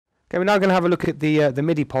Okay, we're now going to have a look at the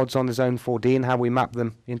MIDI pods on the Xone 4D and how we map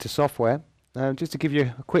them into software. Just to give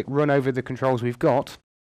you a quick run over the controls we've got.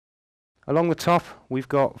 Along the top, we've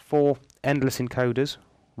got 4 endless encoders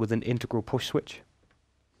with an integral push switch.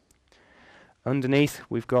 Underneath,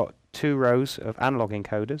 we've got 2 rows of analog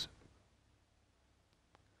encoders,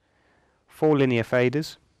 4 linear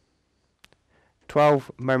faders, 12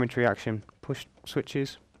 momentary action push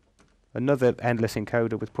switches, another endless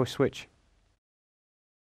encoder with push switch.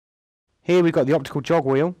 Here we've got the optical jog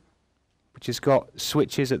wheel, which has got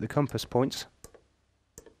switches at the compass points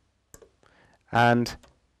and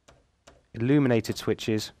illuminated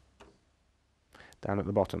switches down at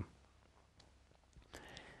the bottom.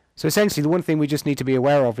 So essentially the one thing we just need to be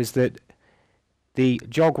aware of is that the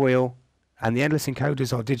jog wheel and the endless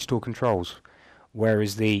encoders are digital controls,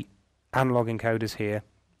 whereas the analog encoders here,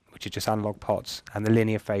 which are just analog pots, and the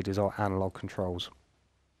linear faders are analog controls.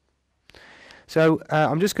 So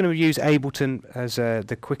I'm just going to use Ableton as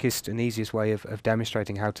the quickest and easiest way of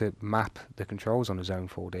demonstrating how to map the controls on a Xone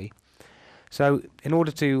 4D. So in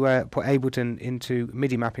order to put Ableton into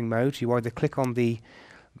MIDI mapping mode, you either click on the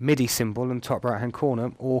MIDI symbol in the top right hand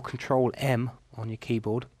corner or Control M on your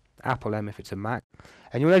keyboard, Apple M if it's a Mac,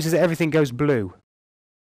 and you'll notice that everything goes blue.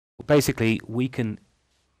 Basically we can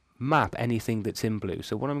map anything that's in blue.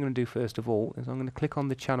 So what I'm going to do first of all is I'm going to click on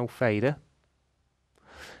the channel fader,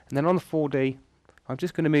 and then on the 4D I'm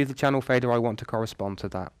just going to move the channel fader I want to correspond to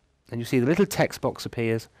that, and you see the little text box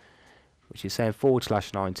appears which is saying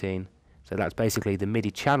 /19, so that's basically the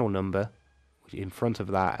MIDI channel number which is in front of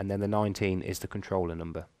that, and then the 19 is the controller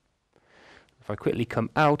number. If I quickly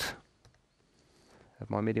come out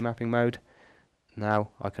of my MIDI mapping mode,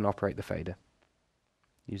 now I can operate the fader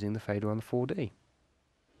using the fader on the 4D.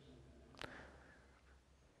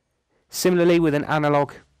 Similarly with an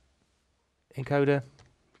analog encoder,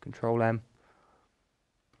 Control M,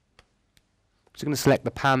 I'm just going to select the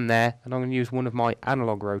pan there, and I'm going to use one of my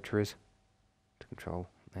analog rotaries to control.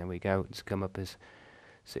 There we go, it's come up as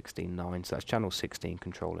 16.9, so that's channel 16,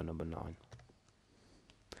 controller number 9.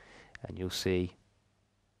 And you'll see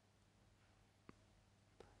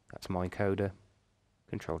that's my encoder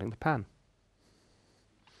controlling the pan.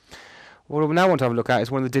 What we now want to have a look at is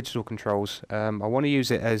one of the digital controls. I want to use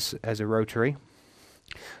it as a rotary,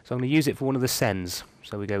 so I'm going to use it for one of the sends.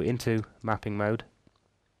 So we go into mapping mode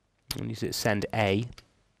and use it as send A.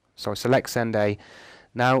 So I select send A.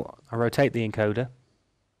 Now I rotate the encoder,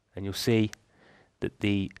 and you'll see that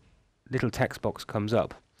the little text box comes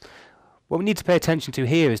up. What we need to pay attention to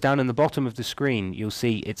here is down in the bottom of the screen you'll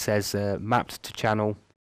see it says mapped to channel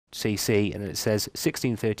CC, and then it says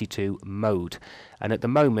 1632 mode, and at the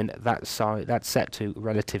moment that's set to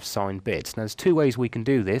relative signed bits. Now there's 2 ways we can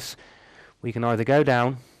do this. We can either go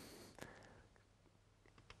down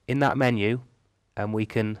in that menu and we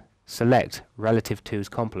can select relative 2's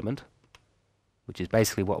complement, which is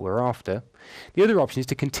basically what we're after. The other option is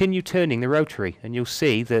to continue turning the rotary, and you'll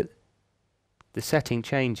see that the setting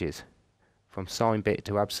changes from signed bit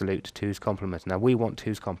to absolute to 2's complement. Now we want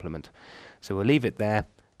 2's complement, so we'll leave it there,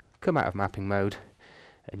 come out of mapping mode,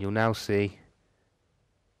 and you'll now see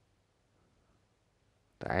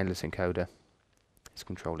the endless encoder is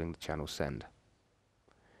controlling the channel send.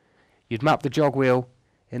 You'd map the jog wheel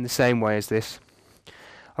in the same way as this.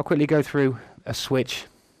 I'll quickly go through a switch.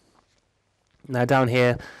 Now down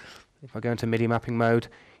here, if I go into MIDI mapping mode,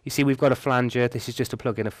 you see we've got a flanger. This is just a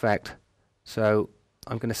plug-in effect. So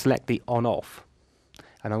I'm going to select the on-off,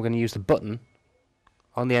 and I'm going to use the button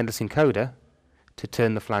on the endless encoder to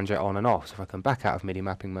turn the flanger on and off. So if I come back out of MIDI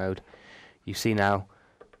mapping mode, you see now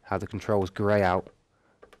how the controls grey out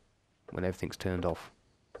when everything's turned off.